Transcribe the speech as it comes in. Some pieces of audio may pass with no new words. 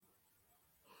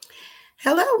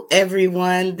Hello,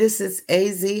 everyone. This is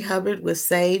AZ Hubbard with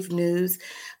Save News.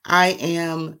 I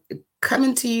am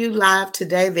coming to you live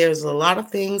today. There's a lot of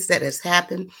things that has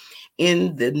happened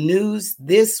in the news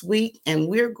this week, and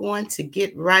we're going to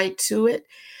get right to it.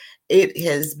 It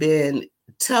has been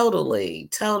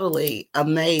totally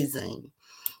amazing.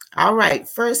 All right,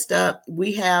 first up,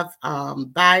 we have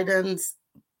Biden's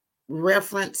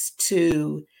reference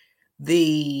to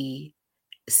the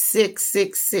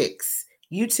 666.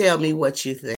 You tell me what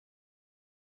you think.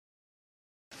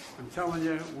 I'm telling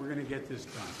you, we're going to get this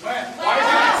done. Why is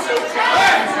it so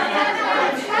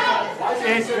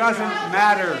challenging? It doesn't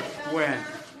matter when.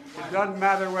 It doesn't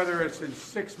matter whether it's in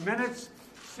 6 minutes,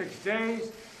 6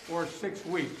 days, or 6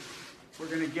 weeks. We're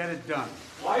going to get it done.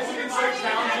 Why is it so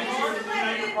challenging to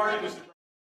unite your party, Mr.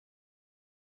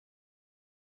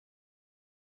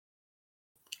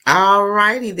 All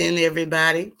righty then,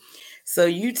 everybody. So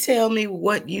you tell me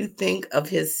what you think of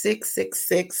his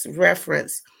 666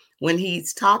 reference when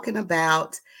he's talking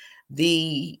about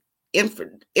the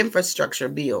infrastructure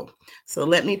bill. So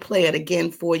let me play it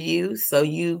again for you so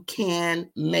you can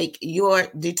make your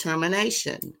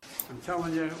determination. I'm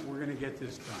telling you, we're going to get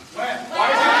this done.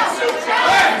 Why is it so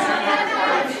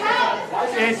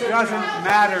challenging? It doesn't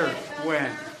matter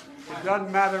when. It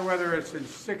doesn't matter whether it's in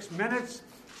 6 minutes,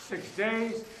 6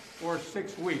 days, or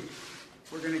 6 weeks.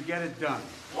 We're going to get it done.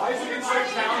 Why is it so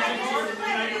challenging to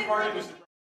unite your party, Mr.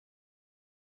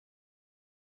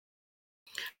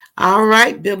 All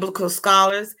right, biblical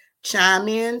scholars, chime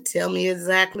in. Tell me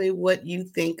exactly what you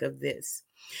think of this.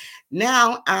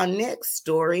 Now, our next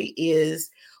story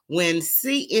is when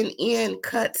CNN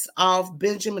cuts off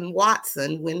Benjamin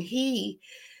Watson when he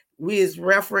is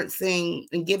referencing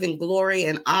and giving glory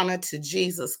and honor to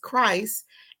Jesus Christ.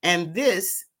 And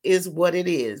this is what it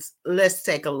is. Let's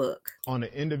take a look. On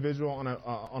an individual,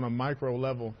 on a micro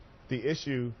level, the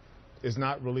issue is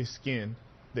not really skin.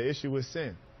 The issue is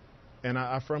sin. And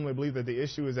I firmly believe that the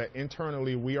issue is that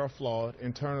internally we are flawed.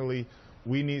 Internally,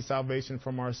 we need salvation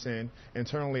from our sin.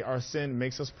 Internally, our sin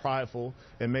makes us prideful.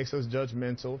 It makes us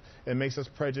judgmental. It makes us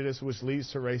prejudiced, which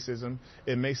leads to racism.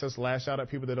 It makes us lash out at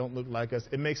people that don't look like us.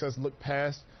 It makes us look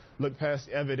past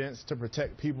evidence to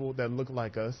protect people that look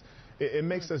like us. It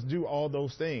makes us do all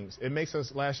those things. It makes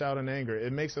us lash out in anger.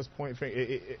 It makes us point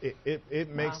fingers. It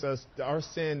makes us, our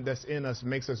sin that's in us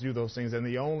makes us do those things. And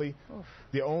the only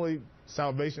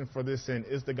salvation for this sin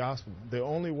is the gospel. The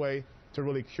only way to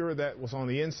really cure that what's on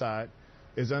the inside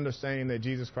is understanding that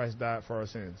Jesus Christ died for our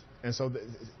sins. And so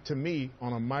to me,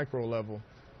 on a micro level,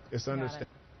 it's understanding.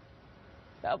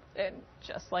 And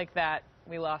just like that,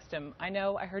 we lost him. I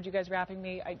know, I heard you guys rapping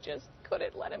me. I just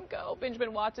couldn't let him go.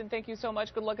 Benjamin Watson, thank you so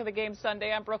much. Good luck at the game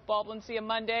Sunday. I'm Brooke Baldwin. See you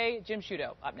Monday. Jim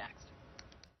Sciutto up next.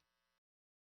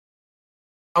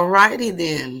 All righty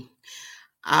then.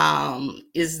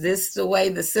 Is this the way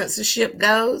the censorship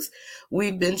goes?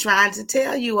 We've been trying to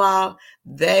tell you all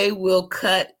they will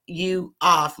cut you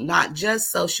off, not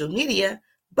just social media,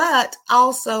 but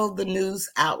also the news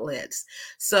outlets.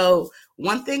 So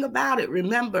one thing about it,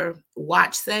 remember,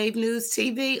 watch Save News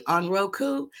TV on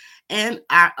Roku and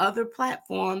our other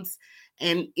platforms.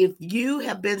 And if you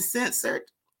have been censored,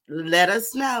 let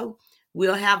us know.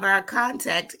 We'll have our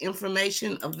contact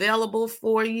information available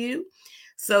for you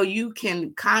so you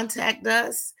can contact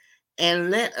us and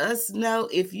let us know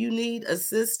if you need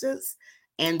assistance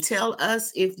and tell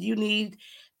us if you need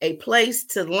a place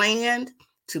to land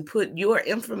to put your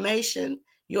information,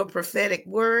 your prophetic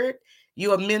word,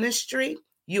 your ministry,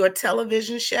 your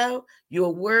television show,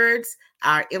 your words.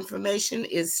 Our information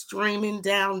is streaming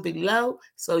down below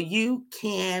so you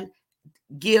can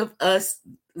give us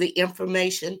the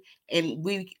information and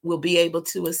we will be able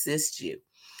to assist you.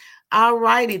 All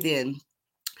righty then.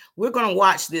 We're going to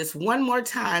watch this one more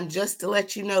time just to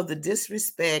let you know the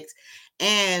disrespect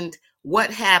and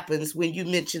what happens when you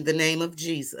mention the name of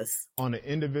Jesus. On an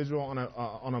individual,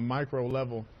 on a micro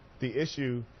level, the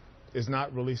issue is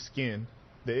not really skin.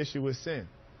 The issue is sin.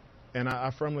 And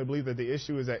I firmly believe that the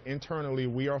issue is that internally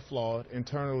we are flawed.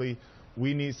 Internally,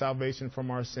 we need salvation from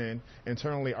our sin.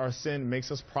 Internally, our sin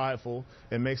makes us prideful.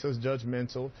 It makes us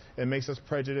judgmental. It makes us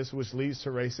prejudiced, which leads to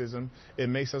racism. It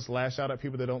makes us lash out at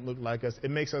people that don't look like us.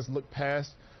 It makes us look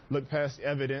past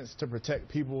evidence to protect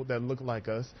people that look like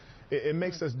us. It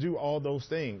makes us do all those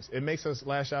things. It makes us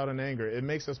lash out in anger. It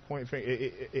makes us point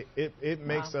fingers. It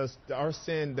makes us, our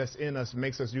sin that's in us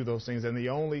makes us do those things. And the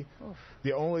only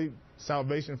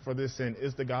salvation for this sin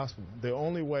is the gospel. The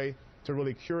only way to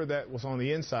really cure that what's on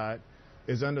the inside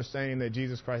is understanding that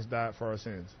Jesus Christ died for our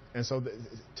sins. And so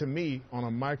to me, on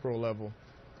a micro level,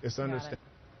 it's understanding.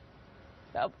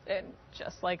 And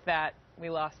just like that, we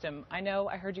lost him. I know,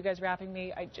 I heard you guys rapping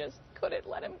me. I just couldn't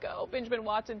let him go. Benjamin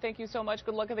Watson, thank you so much.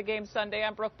 Good luck at the game Sunday.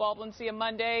 I'm Brooke Baldwin. See you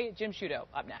Monday. Jim Sciutto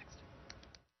up next.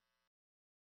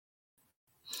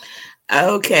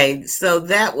 Okay, so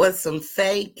that was some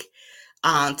fake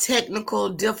technical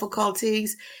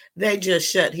difficulties. They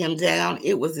just shut him down.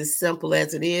 It was as simple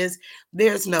as it is.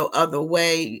 There's no other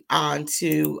way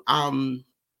to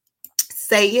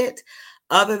say it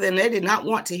other than they did not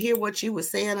want to hear what you were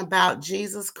saying about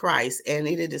Jesus Christ. And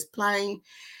it is plain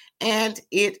and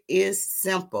it is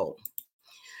simple.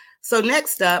 So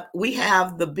next up, we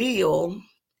have the bill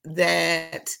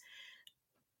that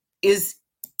is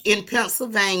in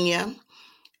Pennsylvania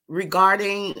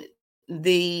regarding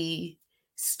the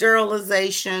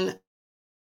sterilization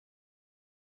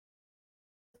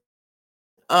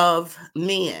of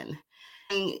men.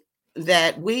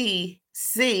 That we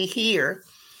see here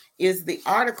is the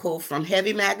article from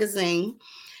Heavy Magazine,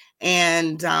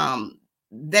 and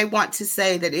they want to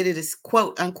say that it is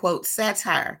quote unquote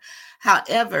satire.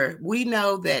 However, we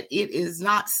know that it is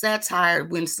not satire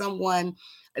when someone,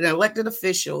 an elected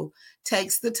official,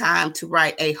 takes the time to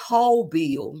write a whole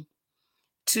bill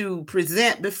to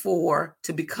present before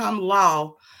to become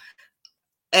law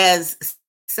as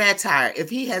satire.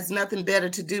 If he has nothing better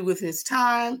to do with his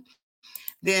time,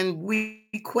 then we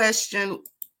question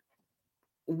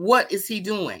what is he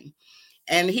doing.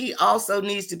 And he also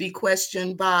needs to be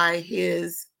questioned by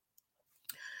his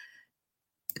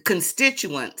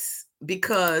constituents,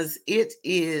 because it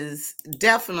is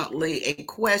definitely a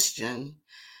question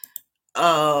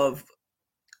of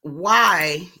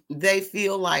why they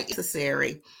feel like it's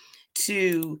necessary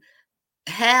to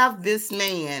have this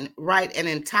man write an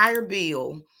entire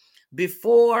bill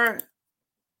before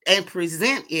and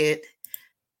present it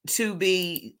to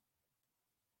be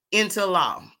into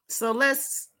law. So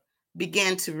let's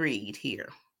begin to read here.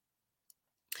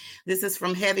 This is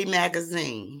from Heavy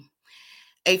Magazine.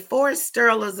 A forced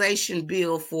sterilization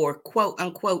bill for quote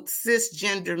unquote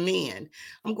cisgender men.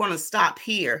 I'm going to stop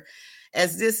here,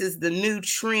 as this is the new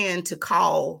trend to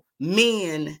call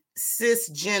men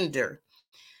cisgender.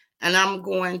 And I'm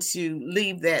going to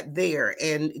leave that there,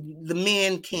 and the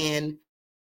men can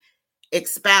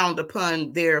expound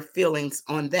upon their feelings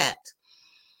on that.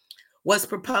 Was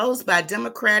proposed by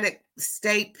Democratic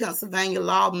state Pennsylvania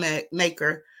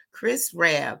lawmaker Chris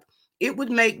Rabb. It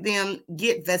would make them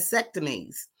get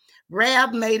vasectomies.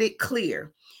 Rabb made it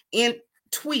clear in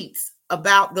tweets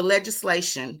about the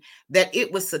legislation that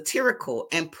it was satirical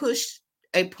and pushed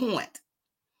a point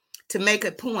to make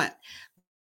a point.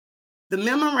 The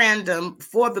memorandum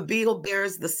for the bill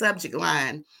bears the subject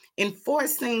line,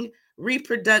 enforcing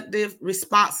reproductive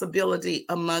responsibility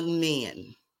among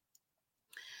men.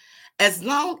 As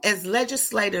long as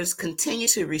legislators continue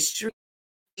to restrict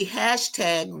the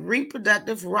hashtag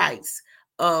reproductive rights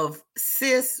of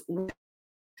cis,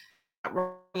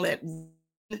 let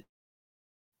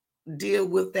deal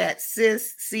with that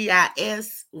cis,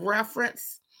 CIS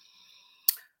reference,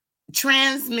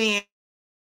 trans men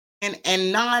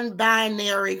and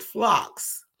non-binary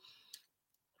flocks,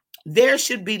 there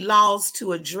should be laws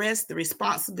to address the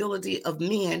responsibility of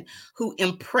men who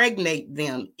impregnate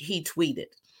them, he tweeted.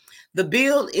 The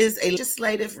bill is a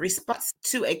legislative response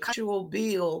to a cultural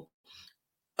bill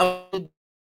of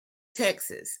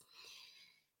Texas.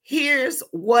 Here's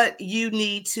what you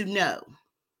need to know.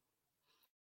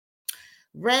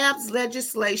 Rabb's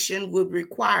legislation would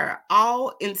require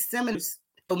all inseminators.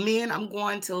 For men, I'm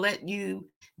going to let you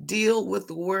deal with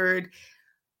the word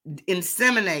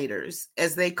inseminators,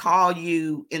 as they call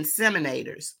you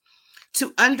inseminators,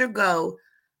 to undergo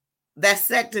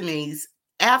vasectomies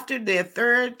after their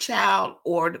third child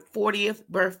or 40th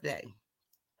birthday.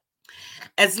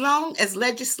 As long as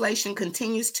legislation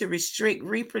continues to restrict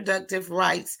reproductive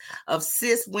rights of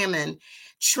cis women,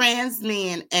 trans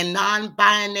men, and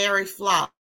non-binary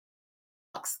flocks,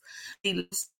 the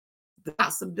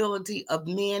responsibility of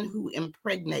men who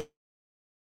impregnate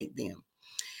them.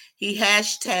 He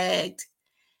tagged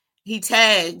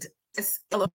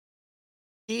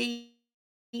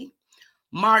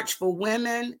March for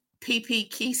Women, PP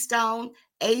Keystone,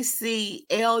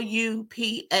 ACLUPA,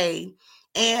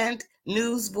 and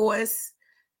News Voice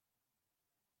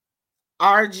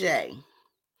RJ.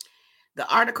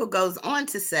 The article goes on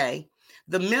to say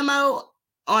the memo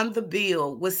on the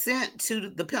bill was sent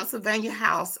to the Pennsylvania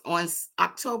House on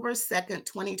October 2nd,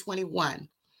 2021.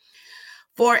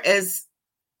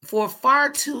 For far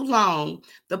too long,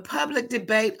 the public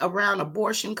debate around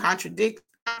abortion,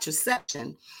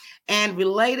 contraception, and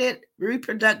related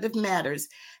reproductive matters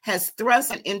has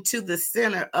thrust into the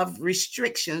center of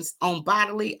restrictions on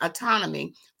bodily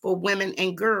autonomy for women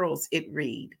and girls, it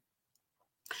read.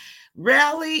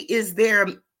 Rarely is there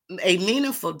a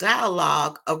meaningful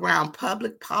dialogue around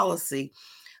public policy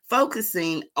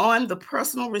focusing on the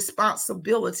personal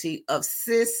responsibility of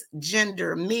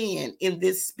cisgender men in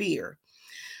this sphere.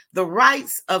 The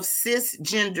rights of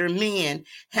cisgender men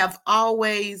have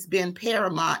always been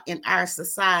paramount in our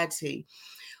society,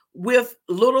 with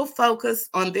little focus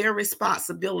on their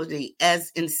responsibility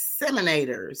as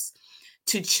inseminators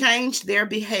to change their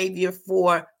behavior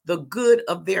for the good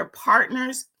of their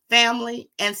partners, family,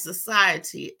 and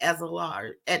society at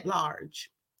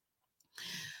large.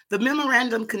 The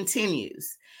memorandum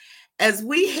continues. As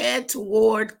we head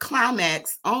toward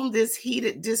climax on this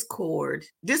heated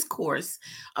discourse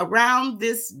around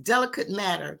this delicate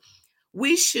matter,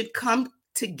 we should come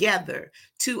together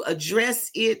to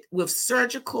address it with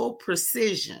surgical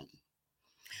precision.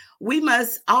 We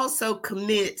must also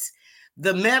commit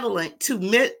the meddling to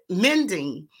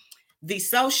mending the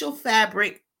social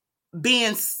fabric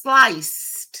being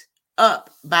sliced up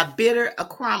by bitter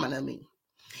economy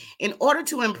in order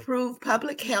to improve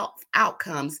public health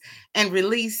outcomes and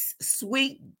release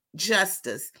sweet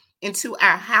justice into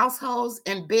our households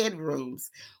and bedrooms.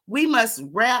 We must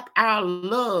wrap our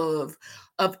love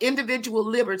of individual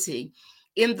liberty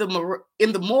in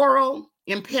the moral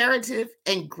imperative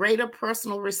and greater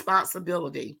personal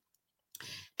responsibility,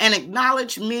 and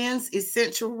acknowledge men's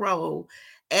essential role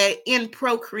in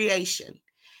procreation.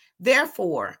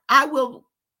 Therefore, I will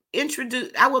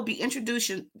be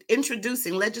introducing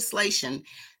legislation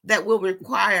that will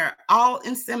require all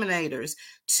inseminators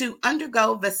to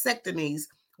undergo vasectomies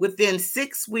within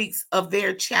 6 weeks of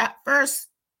their first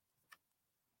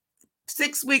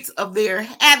 6 weeks of their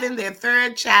having their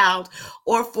third child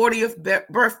or 40th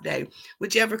birthday,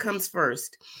 whichever comes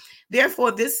first.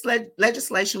 Therefore, this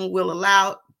legislation will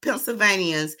allow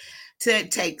Pennsylvanians to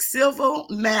take civil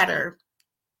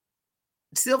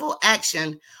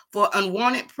action for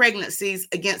unwanted pregnancies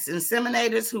against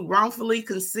inseminators who wrongfully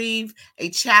conceive a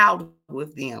child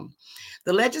with them.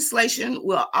 The legislation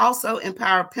will also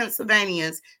empower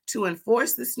Pennsylvanians to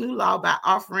enforce this new law by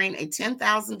offering a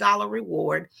 $10,000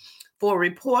 reward for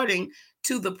reporting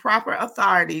to the proper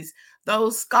authorities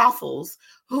those scoffers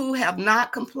who have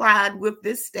not complied with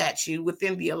this statute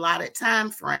within the allotted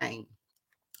time frame.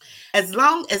 As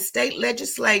long as state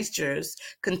legislatures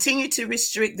continue to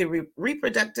restrict the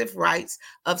reproductive rights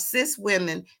of cis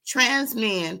women, trans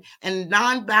men, and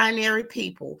non-binary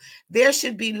people, there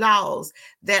should be laws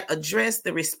that address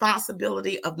the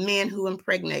responsibility of men who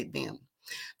impregnate them.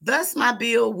 Thus, my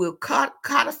bill will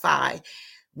codify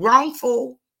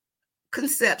wrongful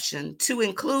conception to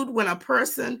include when a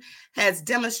person has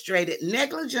demonstrated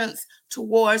negligence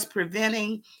towards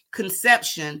preventing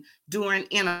conception during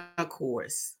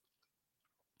intercourse.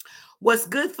 What's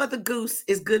good for the goose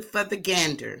is good for the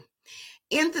gander.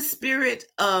 In the spirit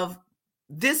of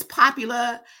this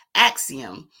popular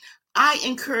axiom, I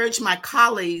encourage my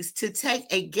colleagues to take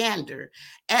a gander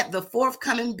at the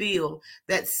forthcoming bill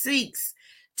that seeks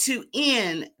to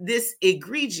end this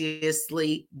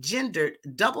egregiously gendered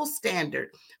double standard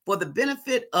for the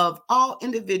benefit of all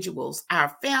individuals,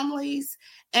 our families,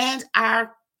 and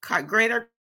our greater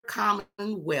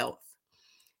commonwealth.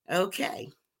 Okay.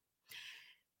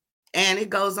 And it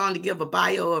goes on to give a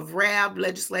bio of RAB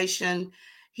legislation.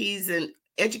 He's an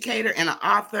educator and an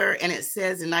author, and it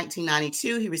says in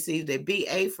 1992 he received a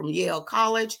BA from Yale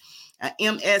College, an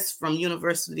MS from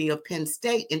University of Penn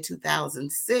State in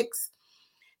 2006,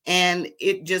 and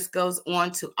it just goes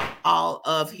on to all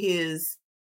of his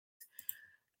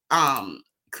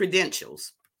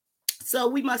credentials. So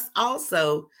we must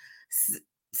also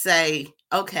say,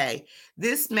 okay,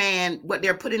 this man, what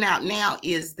they're putting out now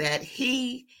is that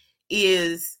he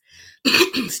is,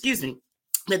 excuse me,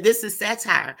 that this is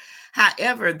satire.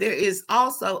 However, there is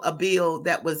also a bill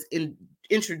that was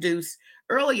introduced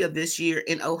earlier this year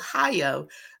in Ohio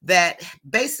that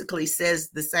basically says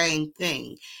the same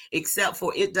thing, except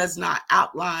for it does not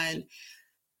outline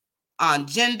on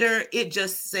gender. It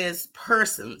just says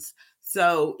persons.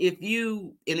 So and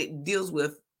it deals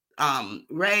with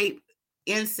rape,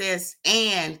 incest,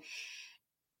 and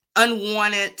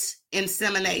unwanted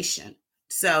insemination.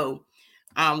 So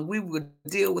we would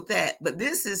deal with that. But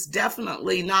this is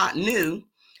definitely not new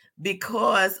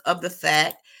because of the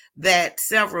fact that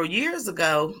several years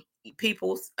ago,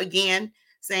 people, again,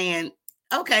 saying,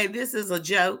 okay, this is a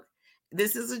joke.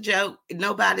 This is a joke.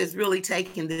 Nobody's really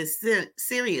taking this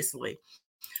seriously.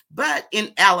 But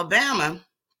in Alabama,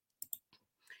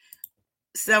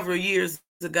 several years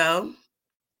ago,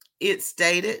 it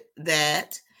stated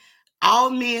that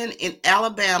all men in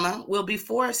Alabama will be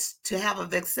forced to have a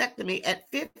vasectomy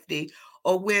at 50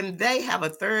 or when they have a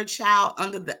third child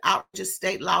under the outrageous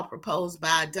state law proposed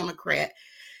by a Democrat,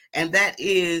 and that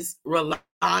is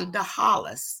Rolanda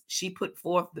Hollis. She put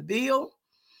forth the bill.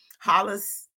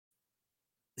 Hollis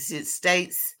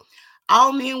states,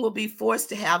 all men will be forced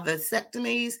to have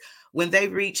vasectomies when they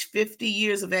reach 50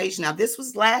 years of age. Now, this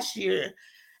was last year,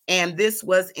 and this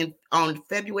was on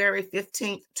February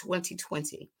 15th,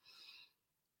 2020.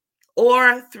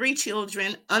 Or 3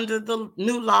 children under the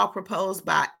new law proposed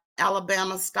by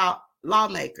Alabama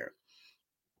lawmaker.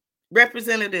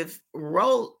 Representative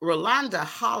Rolanda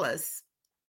Hollis,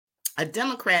 a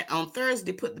Democrat, on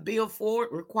Thursday put the bill forward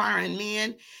requiring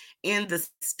men in the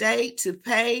state to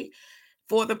pay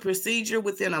for the procedure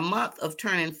within a month of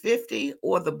turning 50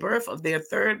 or the birth of their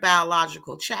third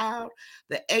biological child.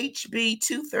 The HB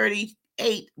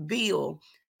 238 bill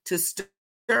to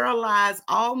sterilize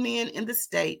all men in the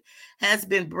state has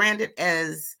been branded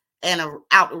as an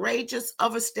outrageous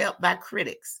overstep by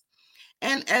critics.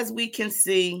 And as we can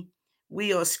see,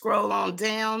 we'll scroll on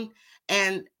down,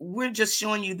 and we're just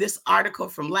showing you this article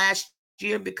from last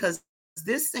year because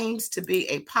this seems to be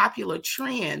a popular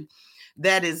trend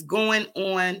that is going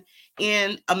on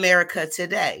in America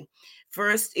today.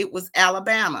 First, it was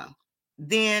Alabama,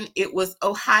 then it was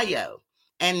Ohio,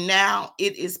 and now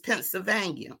it is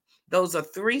Pennsylvania. Those are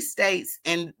 3 states,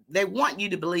 and they want you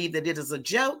to believe that it is a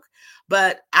joke,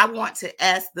 but I want to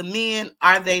ask the men,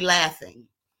 are they laughing?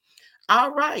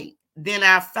 All right, then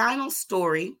our final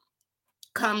story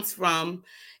comes from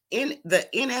the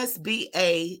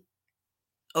NSBA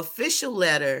official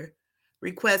letter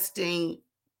requesting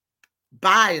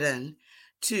Biden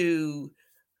to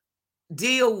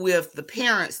deal with the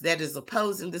parents that is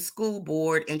opposing the school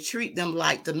board and treat them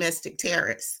like domestic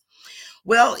terrorists.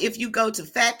 Well, if you go to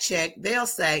fact check, they'll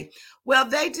say, well,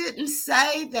 they didn't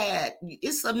say that.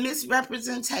 It's a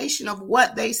misrepresentation of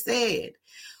what they said.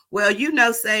 Well, you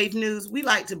know, Save News, we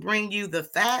like to bring you the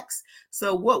facts.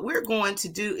 So what we're going to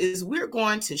do is we're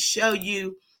going to show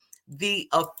you the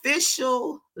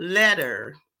official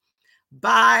letter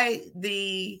by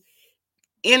the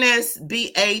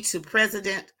NSBA to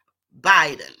President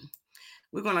Biden.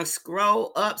 We're going to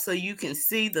scroll up so you can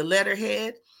see the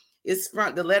letterhead.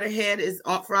 The letterhead is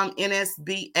from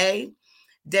NSBA,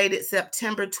 dated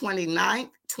September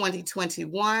 29th,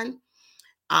 2021.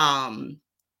 And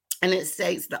it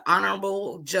states the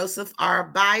Honorable Joseph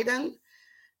R. Biden.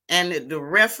 And the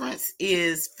reference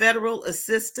is federal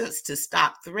assistance to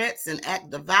stop threats and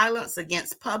acts of violence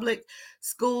against public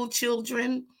school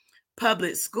children,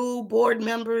 public school board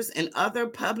members, and other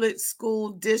public school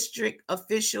district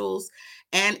officials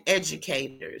and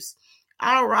educators.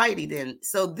 All righty then.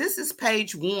 So this is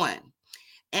page 1.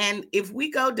 And if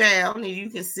we go down, and you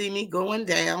can see me going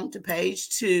down to page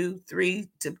 2, 3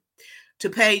 to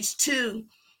page 2,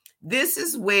 this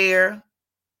is where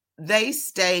they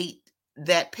state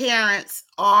that parents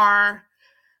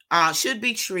should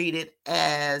be treated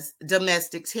as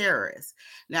domestic terrorists.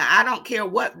 Now, I don't care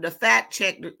what the fact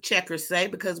checkers say,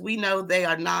 because we know they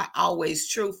are not always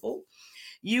truthful.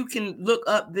 You can look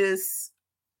up this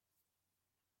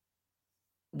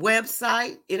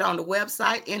website, on the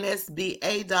website,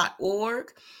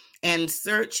 nsba.org, and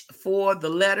search for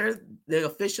the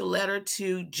official letter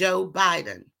to Joe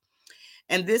Biden.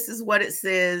 And this is what it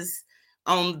says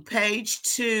on page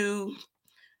 2,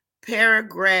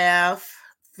 paragraph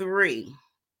 3.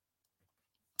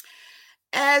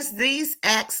 As these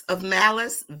acts of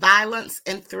malice, violence,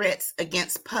 and threats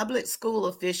against public school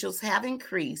officials have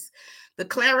increased, the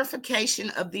clarification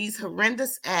of these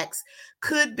horrendous acts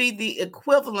could be the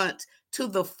equivalent to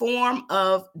the form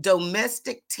of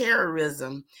domestic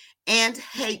terrorism and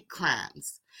hate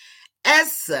crimes.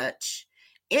 As such,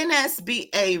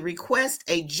 NSBA requests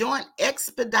a joint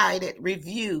expedited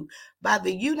review by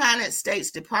the United States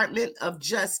Department of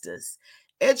Justice,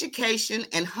 Education,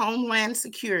 and Homeland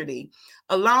Security,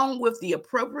 along with the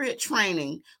appropriate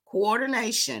training,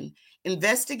 coordination,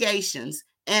 investigations,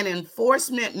 and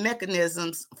enforcement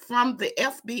mechanisms from the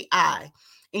FBI,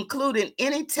 including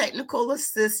any technical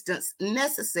assistance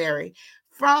necessary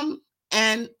from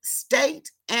and state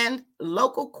and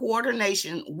local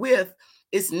coordination with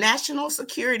its National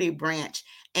Security Branch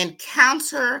and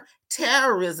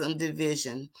Counterterrorism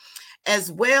Division,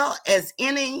 as well as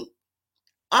any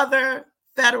other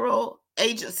federal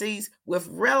agencies with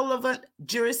relevant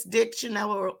jurisdiction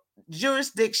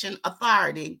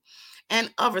authority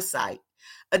and oversight.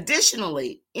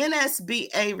 Additionally,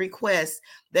 NSBA requests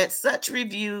that such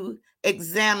review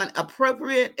examine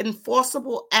appropriate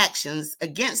enforceable actions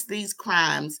against these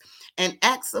crimes and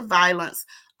acts of violence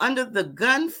under the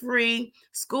Gun-Free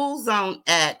School Zone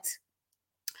Act,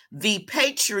 the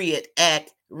Patriot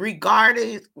Act,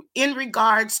 in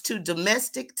regards to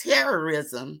domestic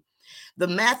terrorism, the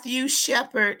Matthew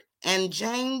Shepard and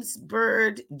James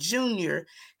Byrd Jr.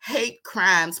 Hate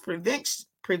Crimes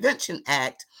Prevention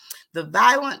Act, the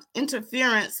Violent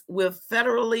Interference with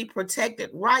Federally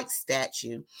Protected Rights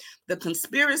Statute, the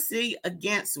Conspiracy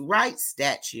Against Rights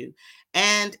Statute,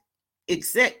 and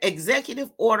Executive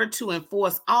Order to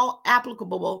enforce all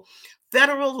applicable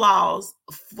federal laws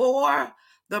for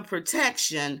the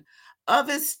protection of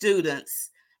its students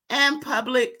and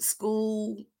public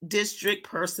school district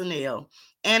personnel,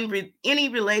 and any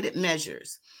related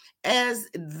measures. As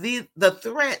the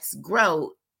threats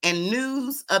grow and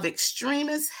news of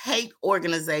extremist hate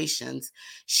organizations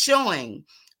showing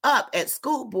up at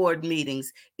school board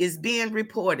meetings is being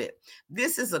reported,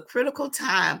 this is a critical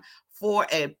time for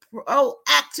a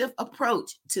proactive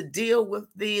approach to deal with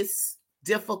these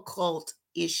difficult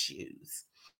issues.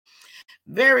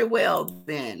 Very well,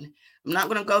 then. I'm not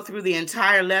going to go through the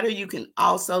entire letter. You can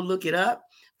also look it up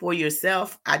for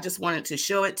yourself. I just wanted to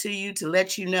show it to you to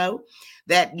let you know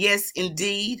that, yes,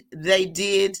 indeed, they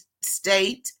did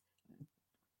state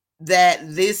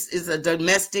that this is a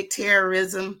domestic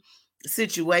terrorism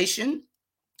situation.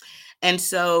 And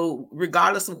so,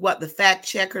 regardless of what the fact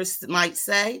checkers might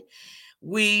say,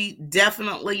 we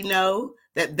definitely know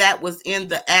that that was in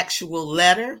the actual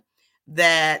letter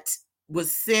that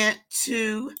was sent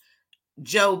to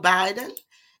Joe Biden.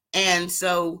 And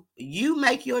so you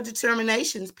make your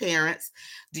determinations, parents.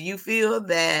 Do you feel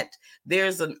that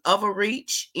there's an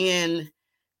overreach in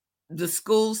the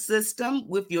school system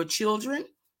with your children?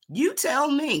 You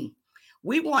tell me.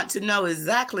 We want to know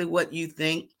exactly what you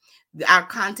think. Our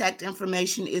contact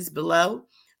information is below.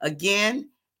 Again,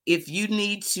 if you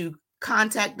need to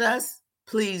contact us,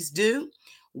 please do.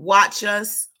 Watch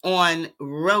us on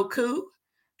Roku,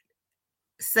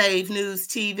 Save News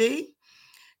TV.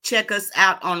 Check us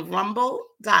out on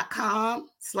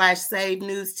rumble.com/Save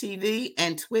News TV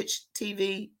and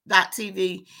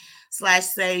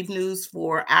twitch.tv/Save News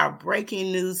for our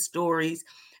breaking news stories,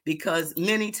 because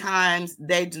many times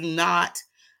they do not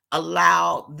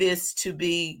allow this to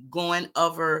be going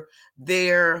over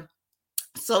their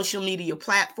social media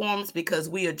platforms, because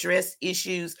we address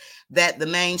issues that the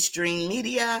mainstream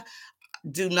media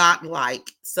do not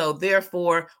like. So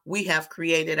therefore, we have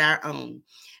created our own.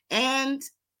 And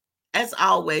as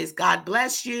always, God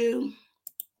bless you.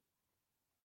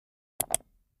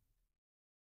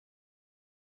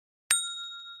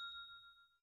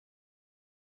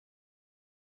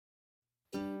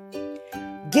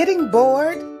 Getting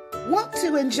bored? Want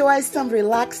to enjoy some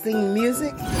relaxing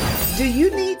music? Do you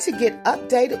need to get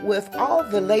updated with all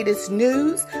the latest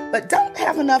news, but don't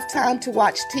have enough time to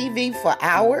watch TV for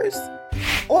hours?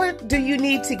 Or do you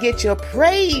need to get your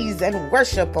praise and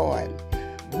worship on?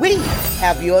 We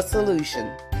have your solution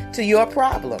to your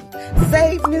problem.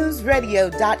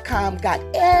 SaveNewsRadio.com got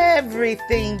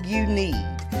everything you need.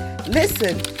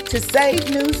 Listen to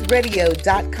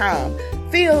SaveNewsRadio.com,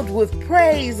 filled with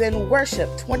praise and worship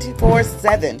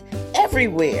 24/7,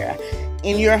 everywhere,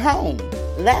 in your home,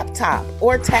 laptop,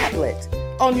 or tablet,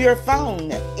 on your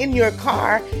phone, in your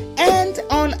car, and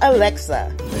on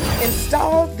Alexa.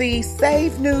 Install the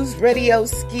Save News Radio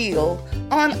skill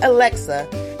on Alexa,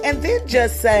 and then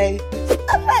just say,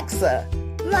 "Alexa,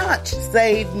 launch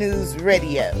Save News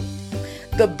Radio."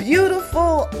 The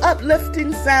beautiful,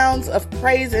 uplifting sounds of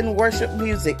praise and worship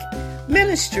music,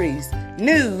 ministries,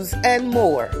 news, and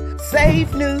more.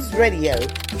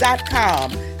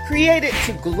 SaveNewsRadio.com, created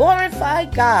to glorify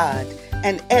God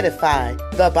and edify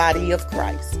the body of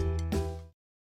Christ.